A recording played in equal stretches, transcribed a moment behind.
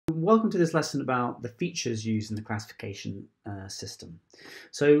welcome to this lesson about the features used in the classification system.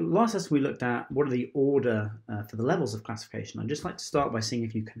 So last lesson we looked at what are the order for the levels of classification. I'd just like to start by seeing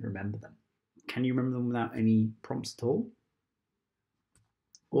if you can remember them. Can you remember them without any prompts at all?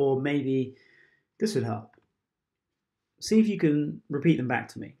 Or maybe this would help. See if you can repeat them back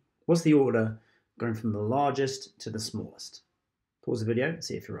to me. What's the order going from the largest to the smallest? Pause the video and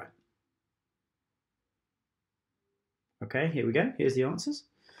see if you're right. Okay, here we go. Here's the answers.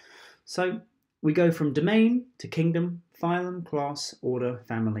 So we go from domain to kingdom, phylum, class, order,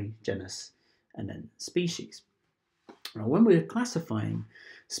 family, genus, and then species. Now, when we're classifying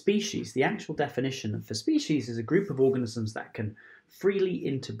species, the actual definition for species is a group of organisms that can freely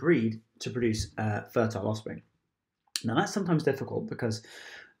interbreed to produce fertile offspring. Now, that's sometimes difficult because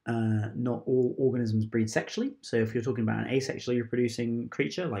not all organisms breed sexually. So if you're talking about an asexually reproducing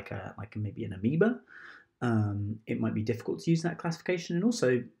creature, like maybe an amoeba, it might be difficult to use that classification. And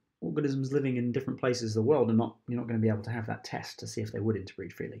also, organisms living in different places of the world you're not going to be able to have that test to see if they would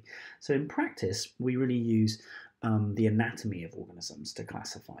interbreed freely. So in practice, we really use the anatomy of organisms to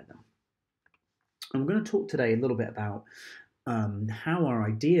classify them. And we're going to talk today a little bit about how our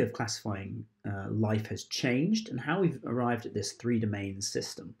idea of classifying life has changed and how we've arrived at this three-domain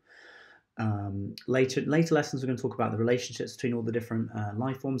system. Later lessons, we're going to talk about the relationships between all the different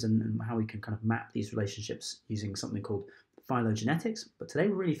life forms and how we can kind of map these relationships using something called phylogenetics. But today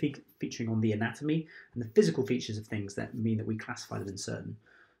we're really featuring on the anatomy and the physical features of things that mean that we classify them in certain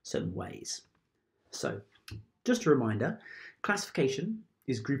ways. So, just a reminder, classification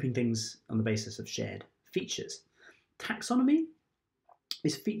is grouping things on the basis of shared features. Taxonomy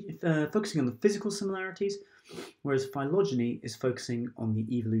is focusing on the physical similarities, whereas phylogeny is focusing on the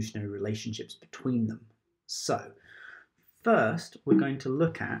evolutionary relationships between them. So, first we're going to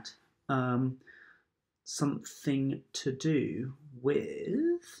look at something to do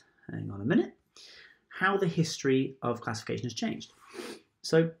with, hang on a minute, how the history of classification has changed.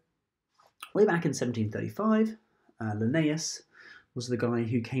 So, way back in 1735, Linnaeus was the guy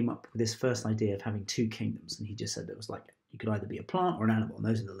who came up with this first idea of having two kingdoms, and he just said that it was like you could either be a plant or an animal, and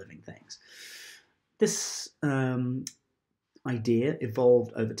those are the living things. This idea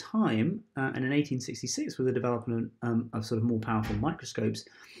evolved over time, and in 1866, with the development of sort of more powerful microscopes,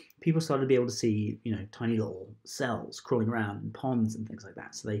 people started to be able to see, tiny little cells crawling around in ponds and things like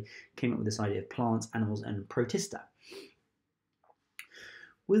that. So they came up with this idea of plants, animals, and Protista.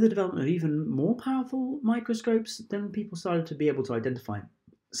 With the development of even more powerful microscopes, then people started to be able to identify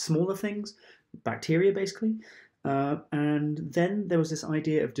smaller things, bacteria basically, and then there was this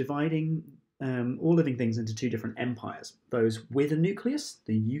idea of dividing all living things into two different empires, those with a nucleus,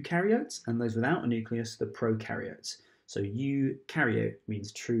 the eukaryotes, and those without a nucleus, the prokaryotes. So eukaryote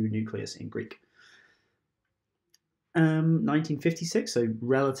means true nucleus in Greek. 1956, so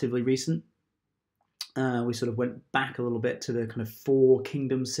relatively recent, we sort of went back a little bit to the kind of four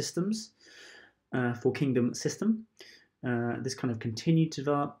kingdom system. This kind of continued to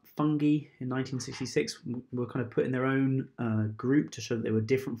develop. Fungi in 1966 were kind of put in their own group to show that they were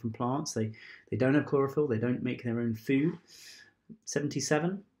different from plants. They don't have chlorophyll, they don't make their own food.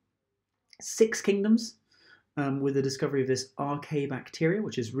 77, six kingdoms with the discovery of this Archaebacteria,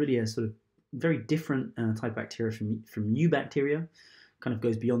 which is really a sort of very different type of bacteria from eubacteria. Kind of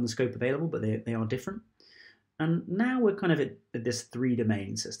goes beyond the scope available, but they are different. And now we're kind of at this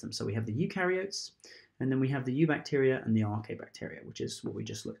three-domain system. So we have the eukaryotes, and then we have the eubacteria and the Archaebacteria, which is what we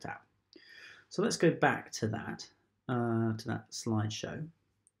just looked at. So let's go back to that slideshow.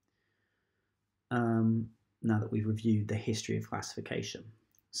 Now that we've reviewed the history of classification.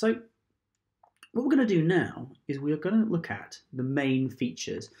 So what we're going to do now is we're going to look at the main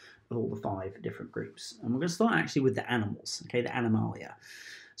features of all the five different groups. And we're going to start actually with the animals, okay, the animalia.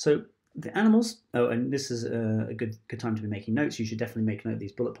 So the animals, and this is a good time to be making notes. You should definitely make note of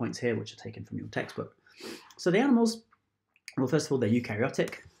these bullet points here, which are taken from your textbook. So the animals, well, first of all, they're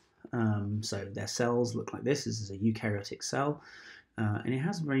eukaryotic. So their cells look like this. This is a eukaryotic cell. And it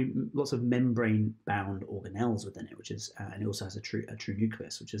has lots of membrane-bound organelles within it, which is, and it also has a true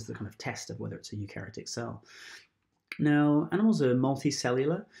nucleus, which is the kind of test of whether it's a eukaryotic cell. Now, animals are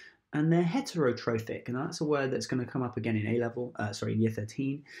multicellular, and they're heterotrophic, and that's a word that's going to come up again in in year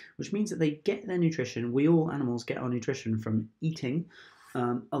 13, which means that they get their nutrition. We all animals get our nutrition from eating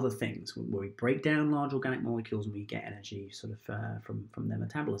other things, where we break down large organic molecules and we get energy sort of from their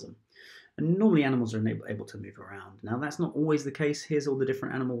metabolism. And normally animals are able to move around. Now that's not always the case. Here's all the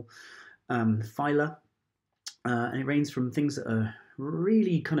different animal phyla, and it ranges from things that are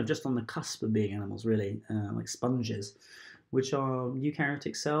really kind of just on the cusp of being animals, really, like sponges, which are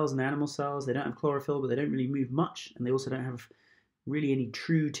eukaryotic cells and animal cells. They don't have chlorophyll, but they don't really move much, and they also don't have really any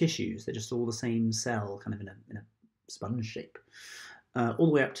true tissues. They're just all the same cell, kind of in a sponge shape. All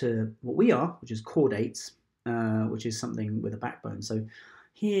the way up to what we are, which is chordates, which is something with a backbone. So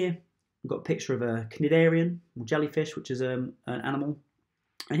here we've got a picture of a cnidarian, or jellyfish, which is an animal.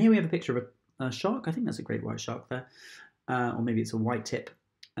 And here we have a picture of a shark. I think that's a great white shark there. Or maybe it's a white tip.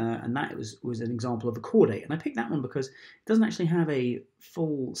 And that was an example of a chordate. And I picked that one because it doesn't actually have a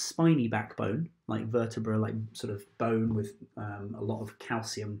full spiny backbone, like vertebra, like sort of bone with a lot of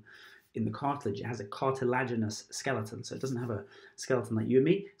calcium in the cartilage. It has a cartilaginous skeleton, so it doesn't have a skeleton like you and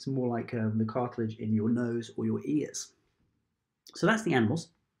me. It's more like the cartilage in your nose or your ears. So that's the animals.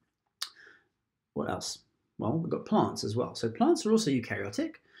 What else? Well, we've got plants as well. So plants are also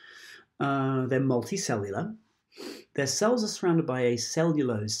eukaryotic. They're multicellular. Their cells are surrounded by a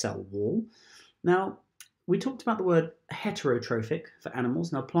cellulose cell wall. Now, we talked about the word heterotrophic for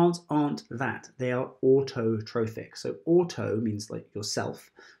animals. Now, plants aren't that. They are autotrophic. So auto means like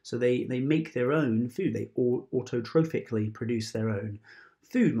yourself. So they make their own food. They autotrophically produce their own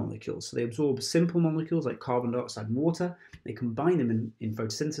food molecules. So they absorb simple molecules like carbon dioxide and water. They combine them in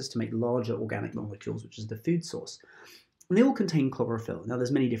photosynthesis to make larger organic molecules, which is the food source. And they all contain chlorophyll. Now,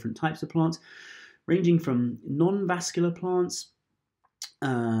 there's many different types of plants, ranging from non-vascular plants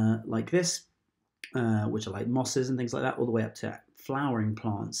like this, which are like mosses and things like that, all the way up to flowering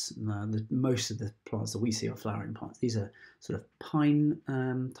plants. Most of the plants that we see are flowering plants. These are sort of pine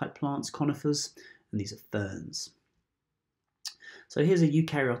type plants, conifers, and these are ferns. So here's a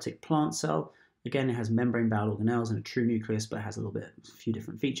eukaryotic plant cell. Again, it has membrane-bound organelles and a true nucleus, but it has a few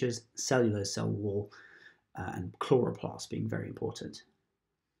different features, cellulose cell wall, and chloroplast being very important.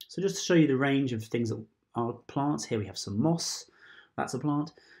 So just to show you the range of things that are plants, here we have some moss, that's a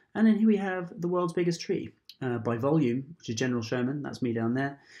plant. And then here we have the world's biggest tree by volume, which is General Sherman, that's me down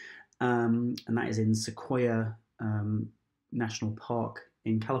there. And that is in Sequoia National Park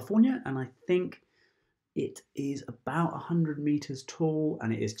in California. And I think it is about 100 meters tall,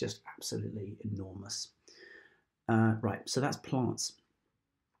 and it is just absolutely enormous. Right, so that's plants.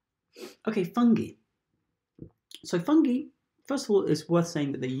 Okay, fungi. So fungi, first of all, it's worth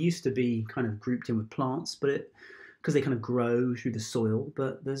saying that they used to be kind of grouped in with plants, but because they kind of grow through the soil,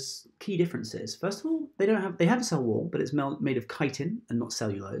 but there's key differences. First of all, they have a cell wall, but it's made of chitin and not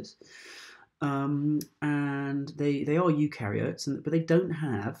cellulose. And they are eukaryotes, but they don't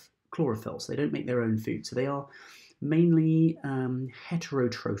have chlorophyll, so they don't make their own food. So they are mainly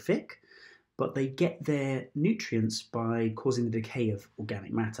heterotrophic, but they get their nutrients by causing the decay of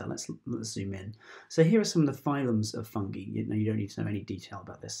organic matter. Let's zoom in. So here are some of the phylums of fungi. You don't need to know any detail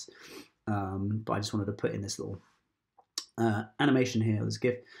about this, but I just wanted to put in this little animation here, this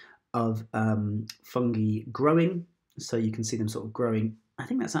GIF of fungi growing. So you can see them sort of growing. I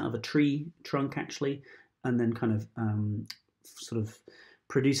think that's out of a tree trunk actually, and then kind of sort of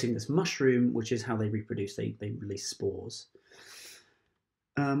producing this mushroom, which is how they reproduce. They release spores.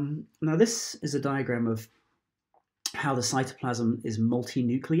 Now this is a diagram of how the cytoplasm is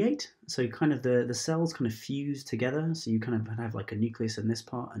multinucleate. So kind of the cells kind of fuse together. So you kind of have like a nucleus in this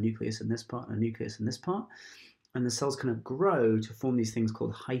part, a nucleus in this part, a nucleus in this part. And the cells kind of grow to form these things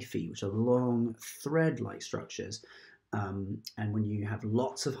called hyphae, which are long thread-like structures. And when you have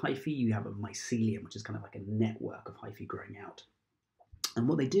lots of hyphae, you have a mycelium, which is kind of like a network of hyphae growing out. And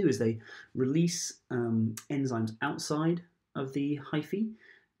what they do is they release enzymes outside of the hyphae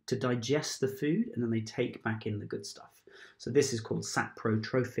to digest the food, and then they take back in the good stuff. So this is called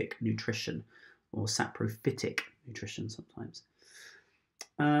saprotrophic nutrition, or saprophytic nutrition sometimes.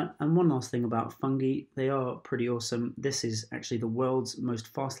 And one last thing about fungi, they are pretty awesome. This is actually the world's most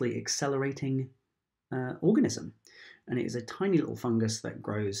fastly accelerating organism. And it is a tiny little fungus that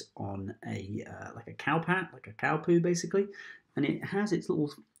grows on like a cow pat, like a cow poo basically. And it has its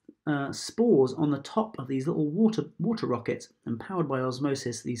little spores on the top of these little water rockets, and powered by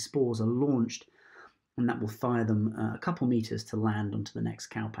osmosis, these spores are launched, and that will fire them a couple meters to land onto the next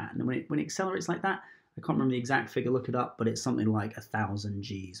cow pat. And when it accelerates like that, I can't remember the exact figure, look it up, but it's something like 1,000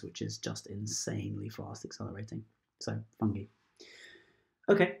 Gs, which is just insanely fast accelerating. So, fungi.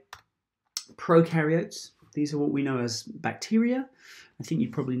 Okay, prokaryotes. These are what we know as bacteria. I think you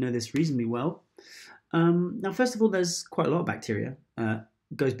probably know this reasonably well. Now, first of all, there's quite a lot of bacteria. It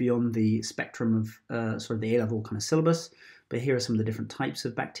goes beyond the spectrum of sort of the A-level kind of syllabus, but here are some of the different types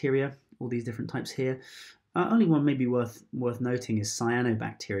of bacteria, all these different types here. Only one maybe worth noting is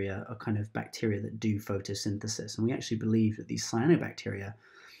cyanobacteria, a kind of bacteria that do photosynthesis. And we actually believe that these cyanobacteria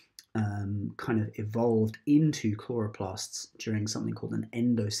kind of evolved into chloroplasts during something called an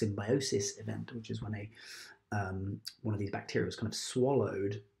endosymbiosis event, which is when one of these bacteria was kind of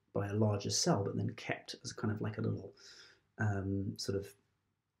swallowed by a larger cell, but then kept as kind of like a little sort of,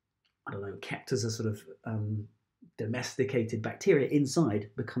 I don't know, kept as a sort of domesticated bacteria inside,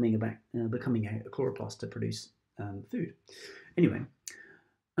 becoming a chloroplast to produce food. Anyway,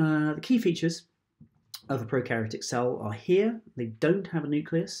 the key features of a prokaryotic cell are here. They don't have a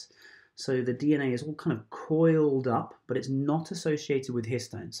nucleus, so the DNA is all kind of coiled up, but it's not associated with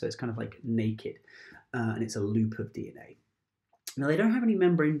histones, so it's kind of like naked, and it's a loop of DNA. Now, they don't have any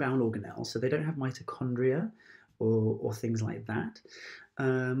membrane-bound organelles, so they don't have mitochondria or things like that.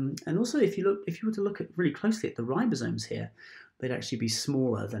 And also, if you were to look at really closely at the ribosomes here, they'd actually be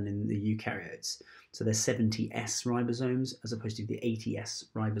smaller than in the eukaryotes. So they're 70S ribosomes as opposed to the 80S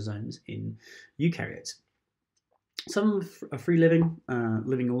ribosomes in eukaryotes. Some of them are free living,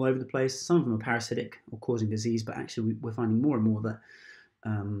 living all over the place. Some of them are parasitic or causing disease, but actually we're finding more and more that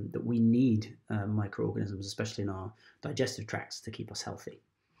that we need microorganisms, especially in our digestive tracts, to keep us healthy.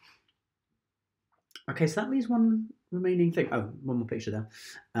 Okay, so that leaves one remaining thing. Oh, one more picture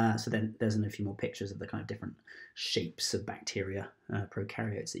there. So then there's a few more pictures of the kind of different shapes of bacteria,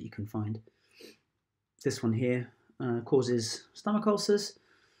 prokaryotes, that you can find. This one here causes stomach ulcers.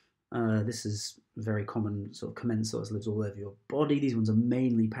 This is very common, sort of commensals, lives all over your body. These ones are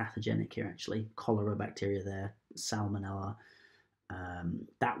mainly pathogenic here, actually. Cholera bacteria there, salmonella.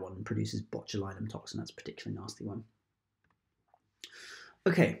 That one produces botulinum toxin. That's a particularly nasty one.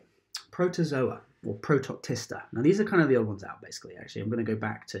 Okay, protozoa or Protista. Now these are kind of the old ones out, basically. Actually, I'm going to go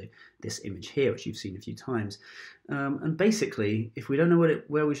back to this image here, which you've seen a few times. And basically, if we don't know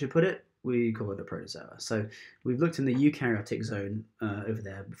where we should put it, we call it a protozoa. So we've looked in the eukaryotic zone over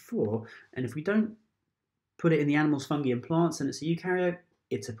there before, and if we don't put it in the animals, fungi, and plants, and it's a eukaryote,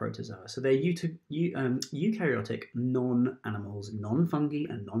 it's a protozoa. So they're eukaryotic non-animals, non-fungi,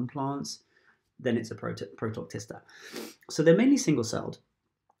 and non-plants. Then it's a Protista. So they're mainly single-celled,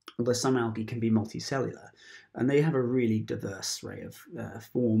 although some algae can be multicellular, and they have a really diverse array of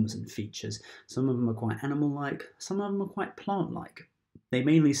forms and features. Some of them are quite animal-like, some of them are quite plant-like. They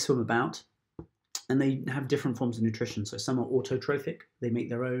mainly swim about, and they have different forms of nutrition. So some are autotrophic, they make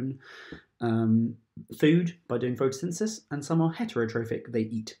their own food by doing photosynthesis, and some are heterotrophic, they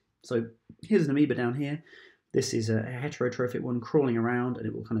eat. So here's an amoeba down here. This is a heterotrophic one crawling around, and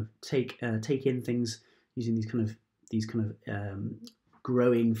it will kind of take in things using these kind of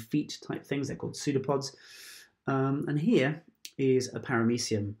growing feet type things. They're called pseudopods. And here is a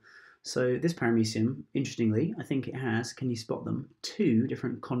paramecium. So this paramecium, interestingly, I think it has, can you spot them, 2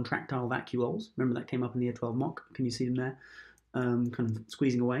 different contractile vacuoles. Remember that came up in the Year 12 mock? Can you see them there? Kind of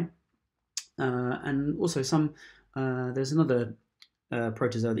squeezing away. And also there's another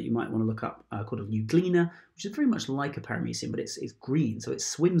protozoa that you might want to look up called a euglena, which is very much like a paramecium, but it's green, so it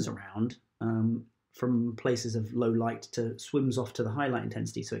swims around from places of low light to swims off to the high light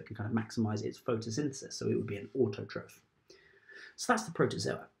intensity, so it can kind of maximize its photosynthesis, so it would be an autotroph. So that's the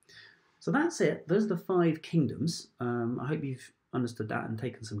protozoa. So that's it. Those are the 5 kingdoms. I hope you've understood that and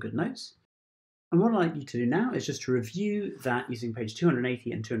taken some good notes. And what I'd like you to do now is just to review that using page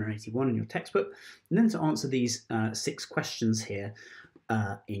 280 and 281 in your textbook, and then to answer these 6 questions here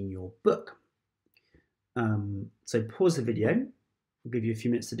in your book. So pause the video. We'll give you a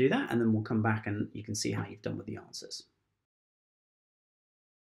few minutes to do that, and then we'll come back and you can see how you've done with the answers.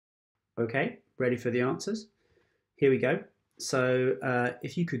 Okay, ready for the answers? Here we go. So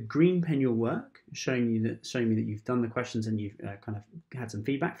if you could green pen your work, showing me that you've done the questions and you've kind of had some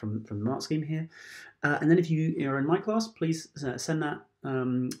feedback from the mark scheme here. And then if you are in my class, please send that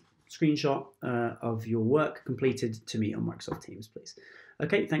screenshot of your work completed to me on Microsoft Teams, please.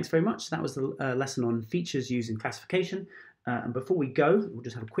 Okay, thanks very much. That was the lesson on features used in classification. And before we go, we'll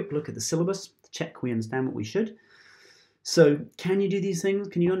just have a quick look at the syllabus to check we understand what we should. So can you do these things?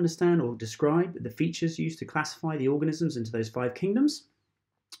 Can you understand or describe the features used to classify the organisms into those 5 kingdoms,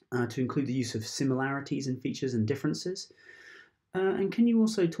 to include the use of similarities in features and differences? And can you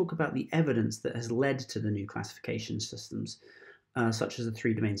also talk about the evidence that has led to the new classification systems, such as the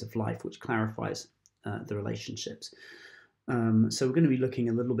 3 domains of life, which clarifies the relationships? So we're going to be looking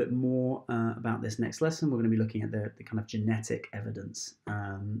a little bit more about this next lesson. We're going to be looking at the kind of genetic evidence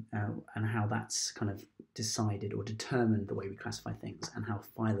and how that's kind of decided or determined the way we classify things, and how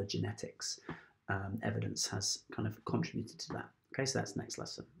phylogenetics evidence has kind of contributed to that. Okay, so that's the next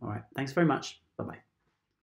lesson. All right, thanks very much. Bye-bye.